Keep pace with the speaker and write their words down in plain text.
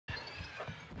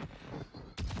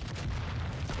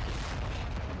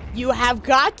You have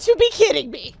got to be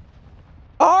kidding me.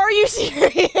 Are you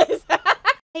serious?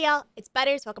 Hey y'all, it's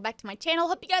Butters. Welcome back to my channel.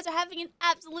 Hope you guys are having an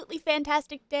absolutely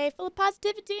fantastic day full of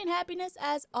positivity and happiness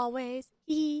as always.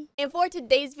 And for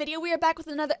today's video, we are back with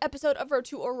another episode of Road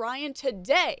to Orion.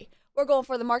 Today, we're going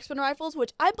for the Marksman rifles,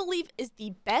 which I believe is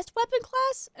the best weapon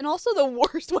class and also the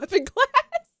worst weapon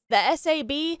class. The SAB,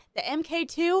 the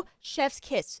MK2, chef's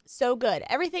kiss. So good.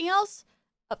 Everything else,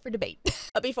 up for debate.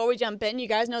 But before we jump in, you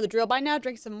guys know the drill by now.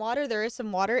 Drink some water. There is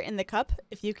some water in the cup,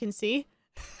 if you can see.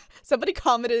 Somebody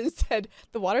commented and said,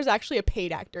 the water's actually a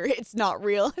paid actor. It's not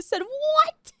real. I said,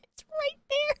 what? It's right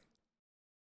there.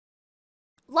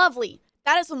 Lovely.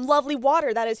 That is some lovely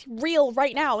water that is real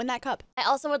right now in that cup. I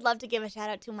also would love to give a shout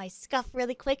out to my scuff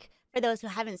really quick. For those who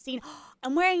haven't seen,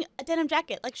 I'm wearing a denim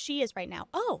jacket like she is right now.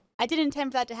 Oh, I didn't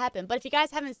intend for that to happen. But if you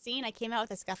guys haven't seen, I came out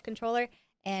with a scuff controller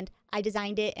and I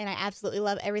designed it and I absolutely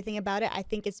love everything about it. I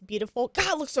think it's beautiful.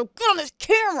 God, it looks so good on this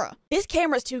camera. This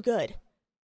camera's too good.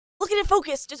 Look at it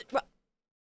focus. Just what?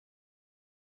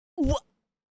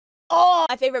 Oh,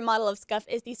 my favorite model of scuff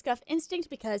is the Scuff Instinct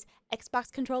because Xbox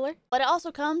controller. But it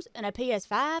also comes in a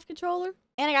PS5 controller.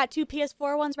 And I got two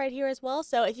PS4 ones right here as well.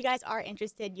 So if you guys are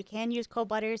interested, you can use code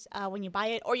Butters when you buy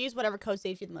it. Or use whatever code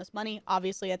saves you the most money.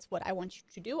 Obviously, that's what I want you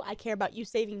to do. I care about you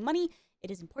saving money.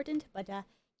 It is important. But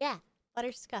yeah,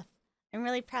 Butters Scuff. I'm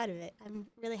really proud of it. I'm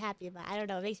really happy about it. I don't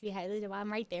know. It makes me happy.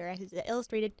 I'm right there. It's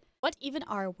illustrated. What even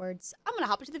are words? I'm going to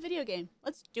hop into the video game.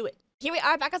 Let's do it. Here we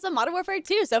are back on some Modern Warfare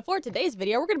 2. So for today's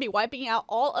video, we're going to be wiping out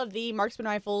all of the Marksman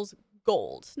rifles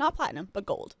gold. Not platinum, but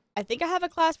gold. I think I have a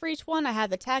class for each one. I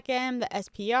have the TAC-M, the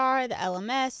SPR, the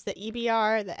LMS, the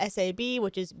EBR, the SAB,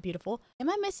 which is beautiful. Am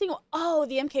I missing? Oh,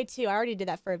 the MK2. I already did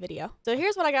that for a video. So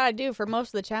here's what I got to do for most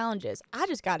of the challenges. I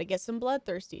just got to get some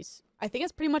bloodthirsties. I think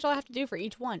that's pretty much all I have to do for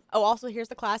each one. Oh, also here's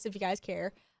the class if you guys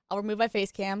care. I'll remove my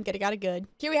face cam, get it got it good.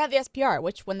 Here we have the SPR,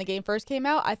 which when the game first came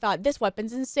out, I thought this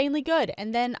weapon's insanely good.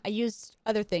 And then I used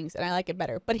other things and I like it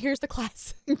better. But here's the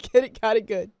class. Get it got it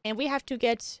good. And we have to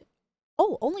get,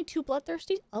 oh, only 2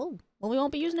 bloodthirsties? Oh, well, we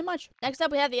won't be using it much. Next up,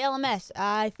 we have the LMS.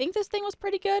 I think this thing was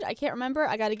pretty good. I can't remember.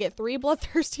 I got to get 3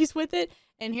 bloodthirsties with it.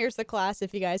 And here's the class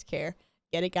if you guys care.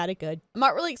 Get it got it good. I'm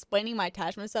not really explaining my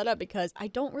attachment setup because I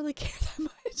don't really care that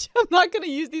much. I'm not going to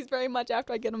use these very much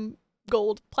after I get them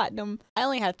gold, platinum. I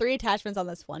only have 3 attachments on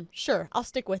this one. Sure, I'll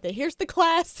stick with it. Here's the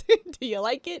class. Do you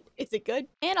like it? Is it good?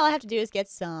 And all I have to do is get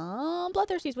some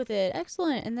bloodthirsties with it.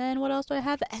 Excellent. And then what else do I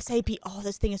have? The SAP. Oh,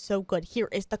 this thing is so good. Here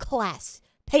is the class.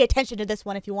 Pay attention to this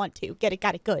one if you want to. Get it,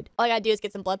 got it good. All I gotta do is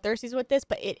get some bloodthirsties with this,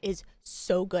 but it is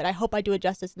so good. I hope I do it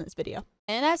justice in this video.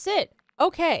 And that's it.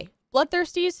 Okay,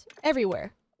 bloodthirsties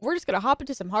everywhere. We're just gonna hop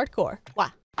into some hardcore. Wow.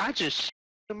 I just shit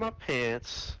in my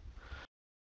pants.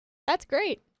 That's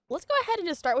great. Let's go ahead and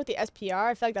just start with the SPR.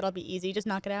 I feel like that'll be easy. Just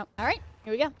knock it out. All right,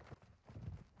 here we go.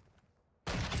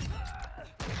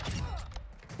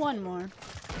 One more.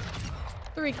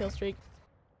 3 kill streak.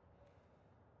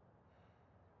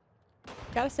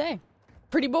 Gotta say,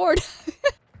 pretty bored.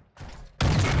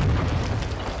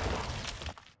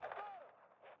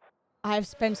 I've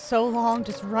spent so long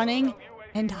just running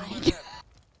and dying.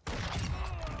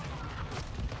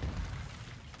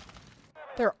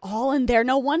 They're all in there.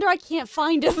 No wonder I can't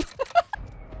find them.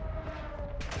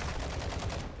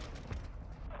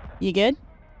 You good?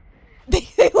 They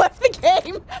left the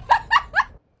game.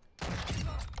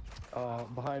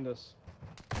 Behind us.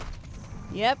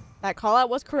 Yep, that call out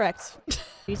was correct.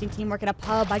 Using teamwork in a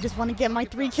pub. I just want to get my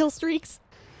 3 kill streaks.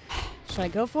 Should I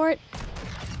go for it?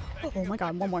 Oh my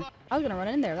god, one more. I was gonna run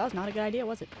in there. That was not a good idea,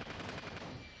 was it?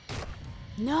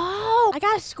 No! I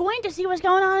got a squint to see what's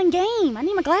going on in game. I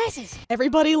need my glasses.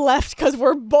 Everybody left because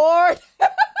we're bored.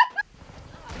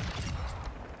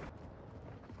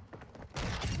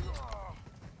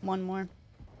 One more.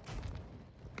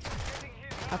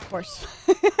 Of course.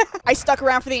 I stuck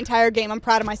around for the entire game. I'm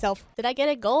proud of myself. Did I get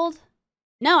it gold?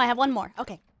 No, I have one more.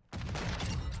 Okay.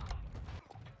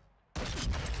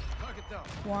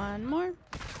 One more.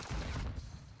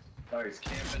 Oh, he's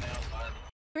camping out, bud.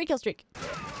 3 kill streak.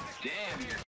 Damn,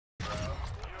 you're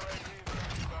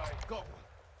bro.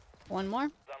 One more.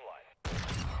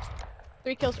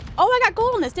 3 kills. Oh, I got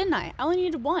gold on this, didn't I? I only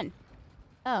needed 1.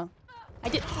 Oh. I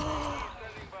did.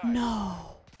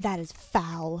 No. That is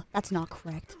foul. That's not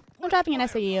correct. I'm dropping an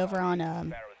SAE over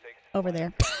on, over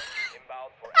there.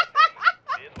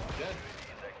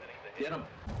 Get him.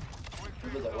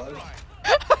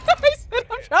 I said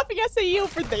I'm dropping SAE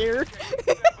over there.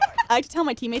 I like to tell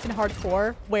my teammates in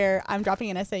hardcore where I'm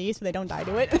dropping an SAE so they don't die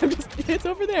to it. I'm just, it's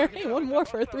over there. Hey, one more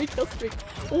for a 3 kill streak.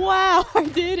 Wow, I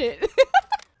did it.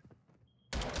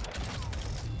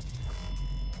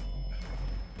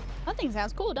 That thing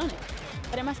sounds cool, don't it?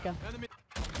 But it must go.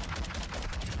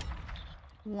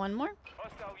 One more.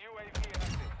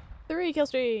 3 kill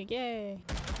streak, yay.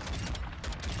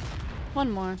 One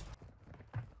more.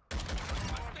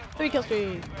 3 kill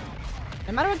streak.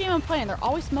 No matter what game I'm playing, they're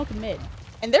always smoking mid.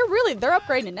 And they're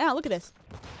upgrading it now. Look at this.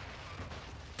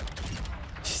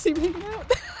 Did you see me hanging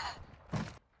out?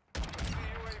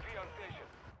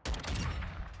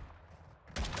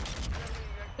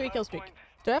 3 kill streak.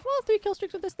 Do I have all 3 kill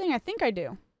streaks with this thing? I think I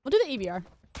do. We'll do the EBR.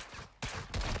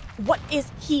 What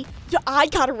is he? I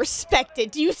gotta respect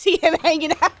it. Do you see him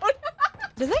hanging out?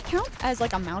 Does that count as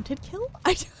like a mounted kill?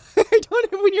 I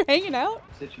don't know when you're hanging out.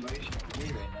 Situation for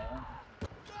me right now.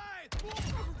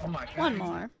 Oh my god. One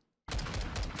more.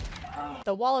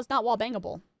 The wall is not wall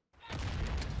bangable.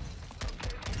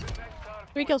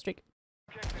 3 kill streak.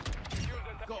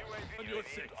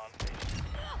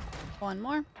 One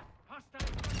more.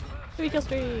 3 kill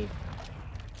streak.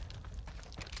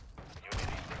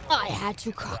 I had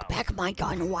to cock back my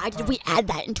gun. Why did we add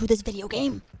that into this video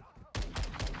game?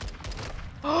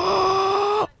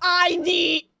 I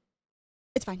need...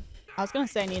 It's fine. I was gonna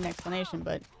say I need an explanation,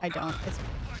 but I don't. It's...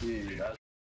 Dude,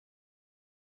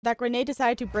 That grenade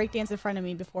decided to breakdance in front of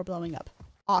me before blowing up.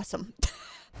 Awesome.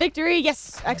 Victory!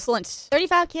 Yes! Excellent.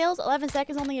 35 kills, 11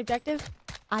 seconds on the objective.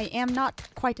 I am not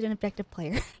quite an objective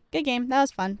player. Good game. That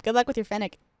was fun. Good luck with your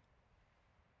Fennec.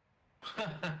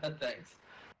 thanks.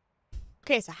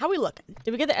 Okay, so how we looking?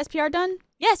 Did we get the SPR done?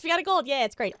 Yes, we got a gold. Yeah,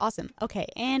 it's great. Awesome. Okay,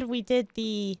 and we did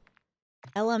the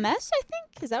LMS, I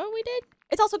think? Is that what we did?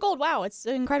 It's also gold. Wow, it's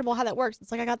incredible how that works.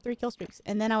 It's like I got 3 kill streaks.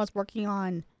 And then I was working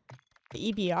on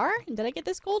the EBR. And did I get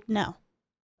this gold? No.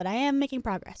 But I am making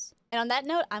progress. And on that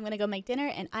note, I'm going to go make dinner,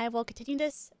 and I will continue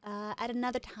this at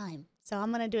another time. So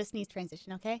I'm going to do a sneeze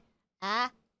transition, okay?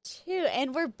 Achoo,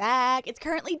 and we're back. It's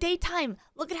currently daytime.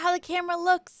 Look at how the camera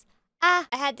looks. I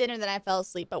had dinner, then I fell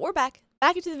asleep, but we're back.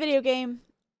 Back into the video game.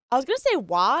 I was going to say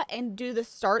wah and do the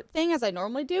start thing as I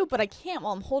normally do, but I can't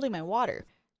while I'm holding my water.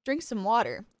 Drink some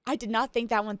water. I did not think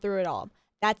that one through at all.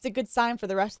 That's a good sign for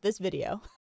the rest of this video.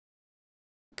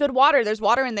 Good water. There's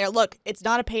water in there. Look, it's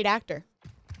not a paid actor.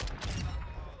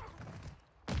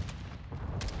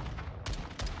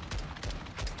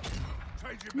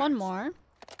 One more.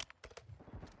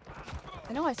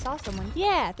 I know I saw someone.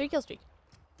 Yeah, 3 kill streak.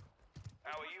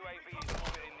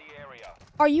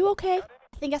 Are you okay?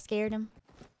 I think I scared him.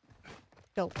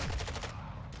 Go.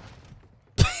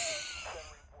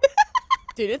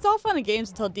 Dude, it's all fun and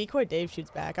games until Decoy Dave shoots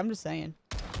back. I'm just saying.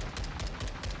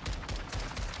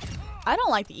 I don't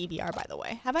like the EBR, by the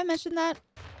way. Have I mentioned that?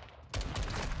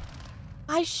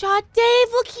 I shot Dave.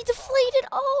 Look, he deflated.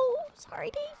 Oh,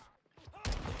 sorry, Dave.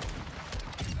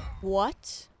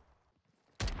 What?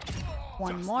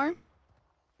 One more.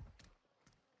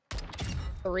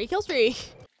 3 kill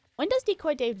streak. When does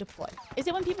Decoy Dave deploy? Is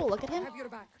it when people look at him?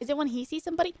 Is it when he sees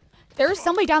somebody? There's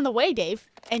somebody down the way, Dave,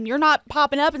 and you're not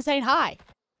popping up and saying hi.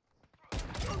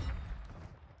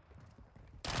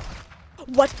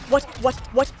 What?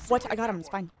 I got him. It's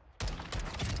fine.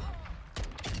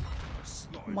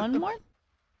 One more.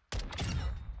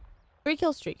 3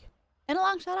 kill streak. And a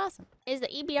long shot. Awesome. Is the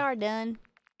EBR done?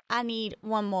 I need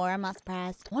one more. I'm not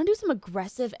surprised. I want to do some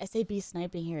aggressive SAB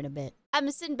sniping here in a bit. I'm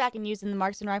sitting back and using the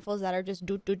Marksman rifles that are just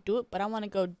doot, but I want to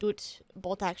go doot,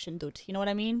 bolt action doot. You know what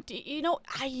I mean? You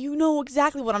know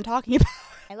exactly what I'm talking about.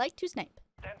 I like to snipe.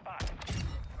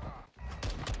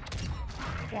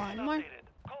 One more.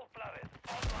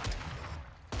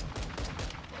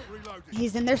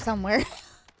 He's in there somewhere.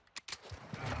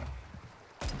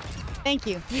 Thank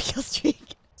you. 3 kill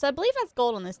streak. So I believe that's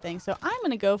gold on this thing. So I'm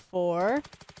going to go for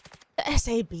the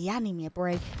SAB. I need me a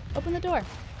break. Open the door.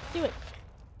 Do it.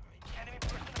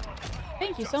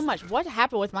 Thank you so much. What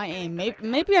happened with my aim?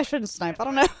 Maybe I shouldn't snipe. I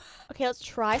don't know. Okay, let's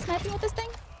try sniping with this thing.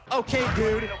 Okay,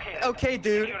 dude. Okay,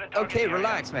 dude. Okay,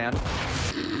 relax, man.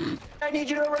 I need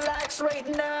you to relax right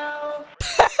now.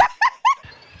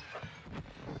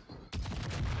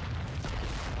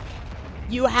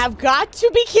 You have got to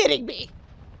be kidding me.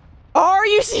 Are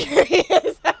you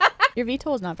serious? Your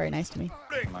VTOL is not very nice to me.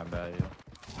 My bad, yeah.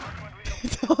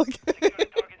 It's all good.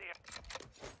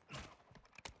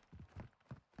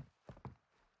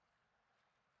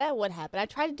 That would happen. I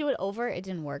tried to do it over. It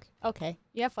didn't work. Okay.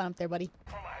 You have fun up there, buddy.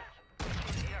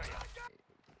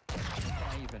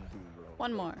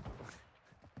 One more.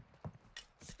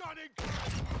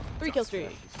 3 kill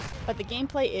streak. But the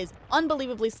gameplay is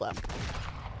unbelievably slow.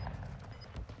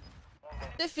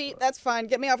 Defeat. That's fine.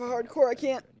 Get me off of hardcore. I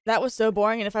can't. That was so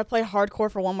boring, and if I play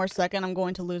hardcore for one more second, I'm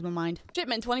going to lose my mind.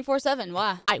 Shipment 24/7.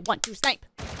 Why? I want to snipe.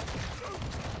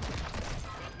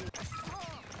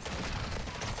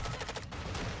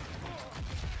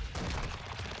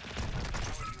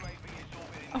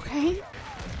 Okay.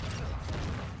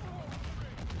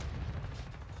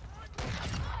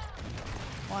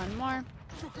 One more.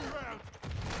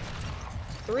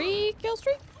 3 kill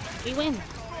streak. We win.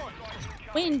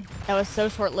 Win. That was so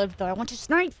short-lived though. I want to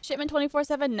snipe. Shipment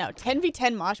 24/7. No.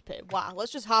 10v10 mosh pit. Wow.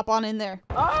 Let's just hop on in there.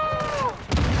 Oh,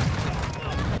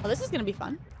 this is gonna be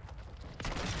fun.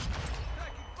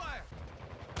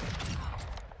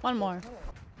 One more.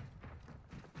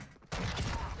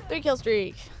 3 kill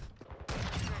streak.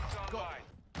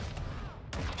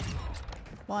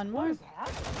 One more.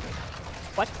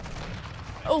 What?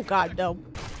 Oh god, no.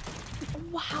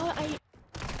 Wow,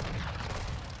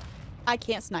 I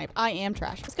can't snipe. I am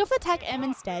trash. Let's go for attack M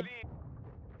instead.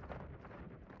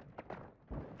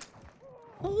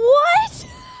 What?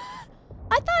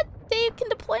 I thought Dave can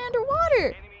deploy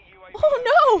underwater.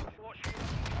 Oh no!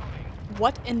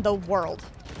 What in the world?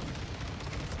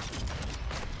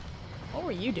 What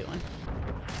were you doing?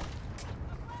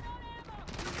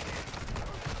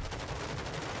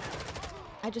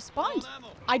 I just spawned.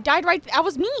 I died right. That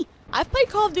was me. I've played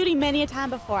Call of Duty many a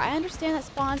time before. I understand that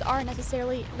spawns aren't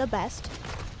necessarily the best.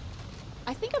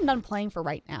 I think I'm done playing for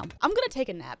right now. I'm gonna take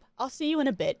a nap. I'll see you in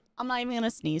a bit. I'm not even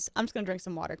gonna sneeze. I'm just gonna drink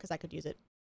some water because I could use it.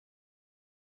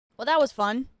 Well, that was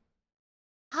fun.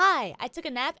 Hi, I took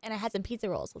a nap and I had some pizza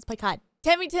rolls. Let's play COD.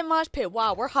 10v10 mosh pit.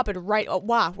 Wow, we're hopping right. Oh,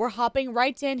 wow, we're hopping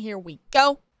right in. Here we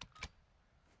go.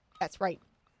 That's right.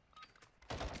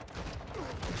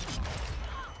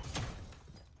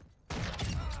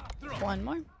 One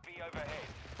more.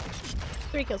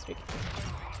 3 kill streak.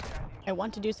 I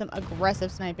want to do some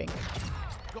aggressive sniping.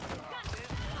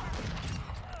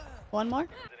 One more.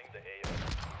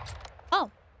 Oh.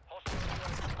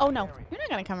 Oh no. You're not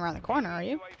gonna come around the corner, are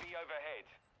you?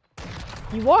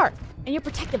 You are. And you're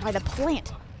protected by the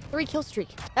plant. 3 kill streak.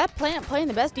 That plant playing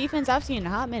the best defense I've seen in a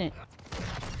hot minute.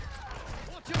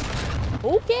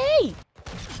 Okay.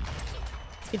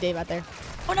 Let's get Dave out there.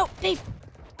 Oh no, Dave.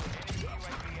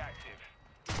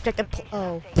 Objective.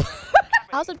 Oh.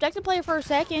 I was objective player for a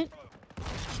second.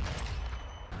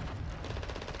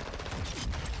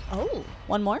 Oh,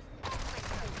 one more.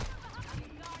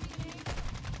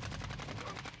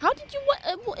 How did you?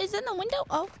 What is in the window?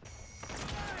 Oh.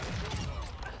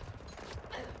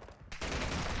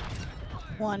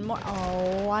 One more.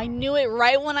 Oh, I knew it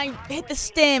right when I hit the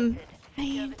stem.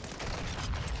 Man.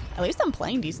 At least I'm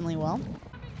playing decently well.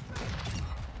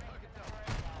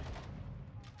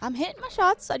 I'm hitting my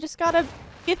shots. I just gotta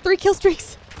get 3 kill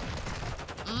streaks.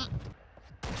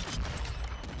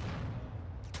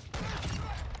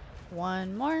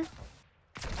 One more.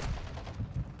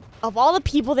 Of all the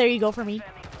people, there you go for me.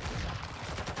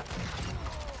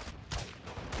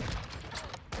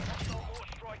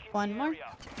 One more.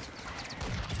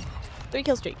 3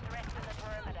 kill streak.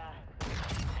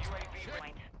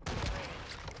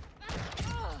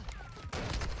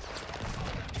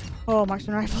 Oh,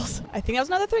 Marksman rifles. I think that was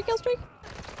another 3 kill streak.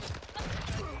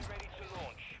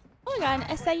 Oh, I got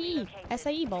an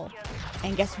SAE bowl.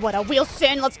 And guess what? A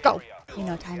Wilson. Let's go. You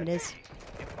know what time it is.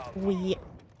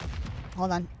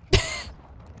 Hold on.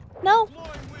 No.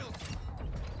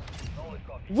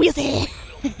 Wilson.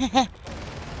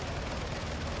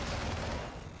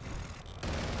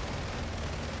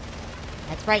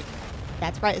 That's right.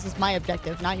 That's right. This is my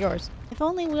objective, not yours. If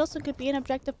only Wilson could be an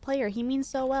objective player. He means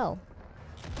so well.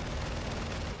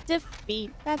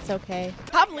 Defeat. That's okay.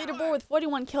 Top leaderboard with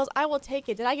 41 kills. I will take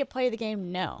it. Did I get play of the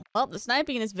game? No. Well, the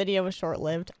sniping in this video was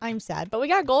short-lived. I'm sad. But we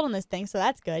got gold on this thing, so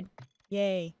that's good.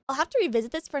 Yay. I'll have to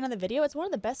revisit this for another video. It's one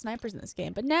of the best snipers in this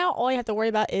game. But now all you have to worry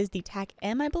about is the TAC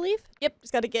M, I believe. Yep.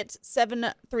 Just got to get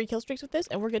 7 3 kill streaks with this,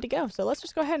 and we're good to go. So let's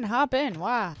just go ahead and hop in.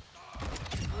 Wow.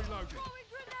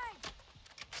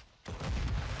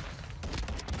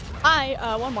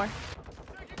 One more.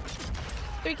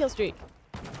 3 kill streak.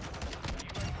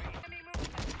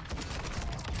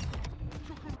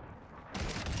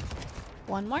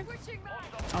 One more.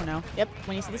 Oh no. Yep.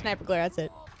 When you see the sniper glare, that's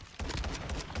it.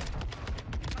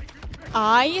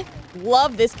 I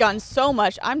love this gun so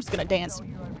much. I'm just gonna dance.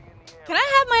 Can I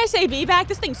have my SAB back?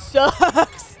 This thing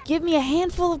sucks. Give me a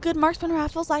handful of good marksman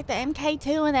rifles like the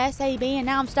MK2 and the SAB, and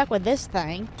now I'm stuck with this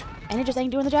thing. And it just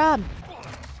ain't doing the job.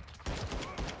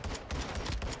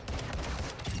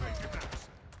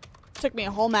 Took me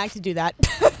a whole mag to do that.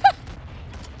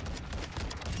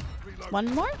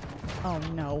 One more? Oh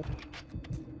no.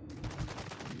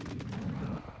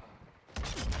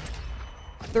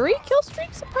 3 kill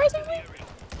streaks, surprisingly?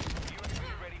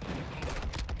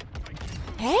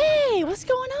 Hey, what's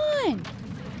going on?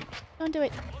 Don't do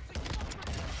it.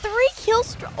 3 kill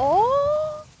streaks.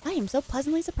 Oh, I am so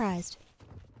pleasantly surprised.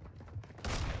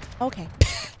 Okay.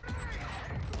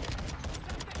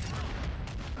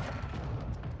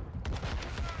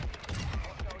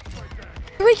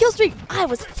 3 kill streak. I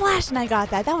was flashing. I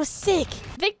got that. That was sick.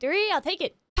 Victory. I'll take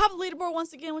it. Top of the leaderboard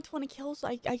once again with 20 kills.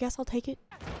 I guess I'll take it.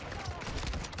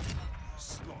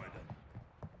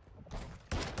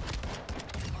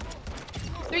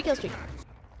 Three kill streak.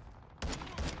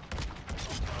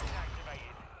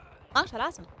 Long shot,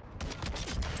 awesome.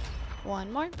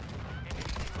 One more.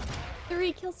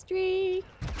 3 kill streak.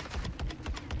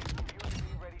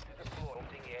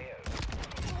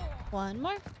 One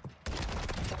more.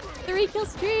 3 kill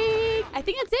streak. I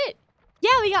think that's it. Yeah,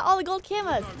 we got all the gold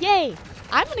camos. Yay.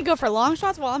 I'm gonna go for long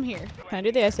shots while I'm here. Can I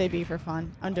do the SAB for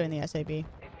fun? I'm doing the SAB.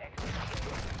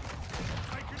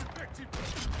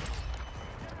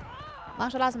 Long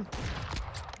shot awesome.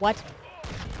 What?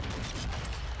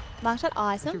 Long shot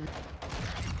awesome.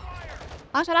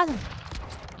 Long shot awesome.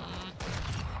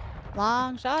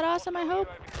 Long shot awesome, I hope.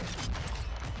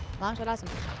 Long shot awesome.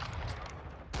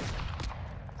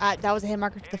 That was a hit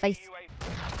marker to the face.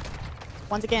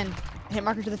 Once again, hit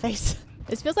marker to the face.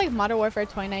 This feels like Modern Warfare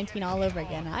 2019 all over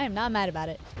again. I am not mad about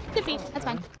it. Defeat. That's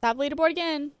fine. Top leaderboard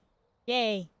again.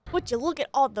 Yay. Would you look at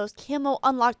all those camo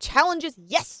unlock challenges?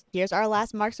 Yes! Here's our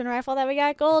last Marksman rifle that we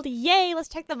got gold. Yay! Let's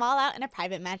check them all out in a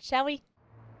private match, shall we?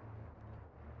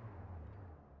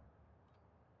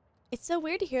 It's so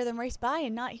weird to hear them race by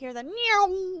and not hear the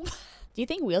meow. Do you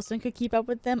think Wilson could keep up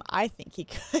with them? I think he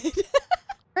could.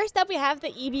 First up, we have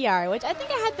the EBR, which I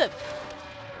think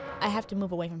I have to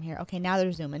move away from here. Okay, now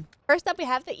they're zooming. First up, we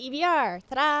have the EBR.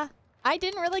 Ta-da! I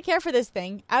didn't really care for this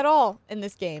thing at all in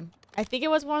this game. I think it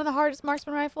was one of the hardest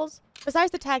marksman rifles.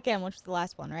 Besides the TAC-M, which was the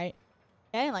last one, right?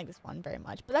 Yeah, I didn't like this one very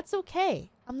much, but that's okay.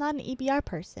 I'm not an EBR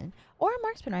person or a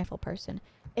marksman rifle person.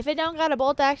 If it don't got a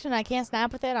bolt action and I can't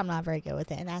snap with it, I'm not very good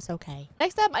with it, and that's okay.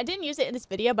 Next up, I didn't use it in this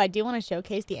video, but I do want to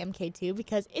showcase the MK2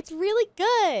 because it's really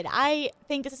good. I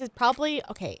think this is probably,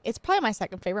 okay, it's probably my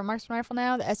second favorite marksman rifle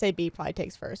now. The SAB probably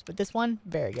takes first, but this one,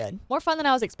 very good. More fun than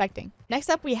I was expecting. Next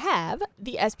up, we have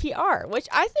the SPR, which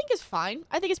I think is fine.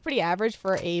 I think it's pretty average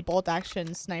for a bolt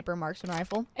action sniper marksman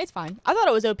rifle. It's fine. I thought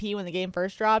it was OP when the game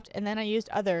first dropped, and then I used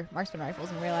other marksman rifles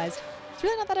and realized it's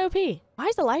really not that OP. Why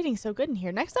is the lighting so good in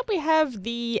here? Next up, we have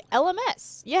the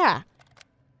LMS. Yeah.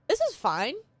 This is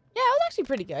fine. Yeah, it was actually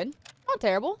pretty good. Not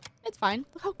terrible. It's fine.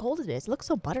 Look how cold it is. It looks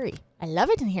so buttery. I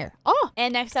love it in here. Oh!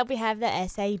 And next up, we have the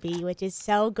SAB, which is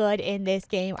so good in this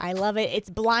game. I love it. It's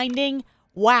blinding.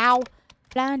 Wow.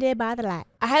 Blinded by the light.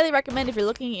 I highly recommend if you're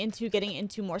looking into getting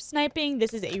into more sniping,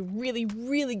 this is a really,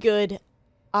 really good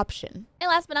option. And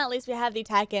last but not least, we have the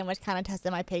TAC-M, which kind of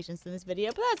tested my patience in this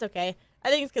video, but that's okay. I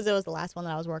think it's because it was the last one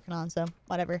that I was working on, so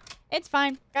whatever. It's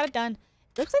fine. Got it done.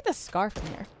 It looks like the scarf in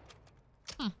here.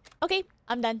 Okay,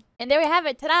 I'm done. And there we have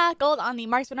it. Ta-da! Gold on the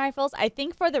marksman rifles. I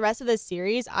think for the rest of this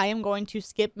series, I am going to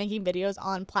skip making videos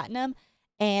on platinum,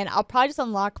 and I'll probably just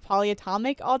unlock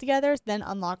polyatomic altogether, then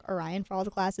unlock Orion for all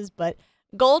the classes, but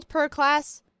gold per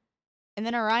class, and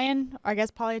then Orion, or I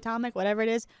guess polyatomic, whatever it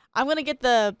is. I'm going to get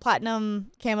the platinum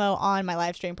camo on my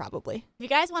live stream probably. If you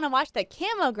guys want to watch the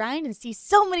camo grind and see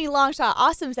so many long shot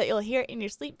awesomes that you'll hear in your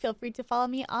sleep, feel free to follow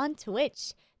me on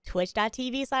Twitch.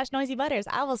 Twitch.tv/NoisyButters.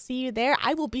 I will see you there.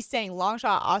 I will be saying long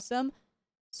shot awesome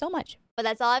so much. But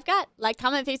that's all I've got. Like,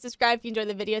 comment, favorite, subscribe if you enjoyed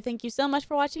the video. Thank you so much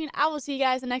for watching, and I will see you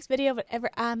guys in the next video,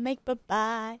 whatever I make.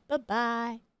 Bye-bye.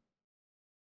 Bye-bye.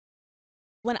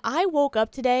 When I woke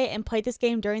up today and played this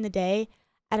game during the day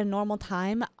at a normal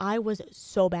time, I was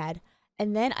so bad.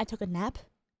 And then I took a nap,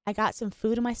 I got some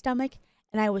food in my stomach,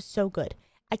 and I was so good.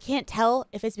 I can't tell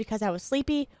if it's because I was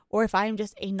sleepy or if I am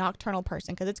just a nocturnal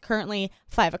person, because it's currently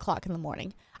 5 o'clock in the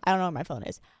morning. I don't know where my phone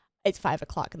is. It's 5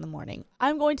 o'clock in the morning.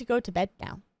 I'm going to go to bed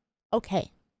now.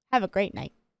 Okay. Have a great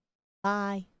night.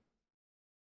 Bye.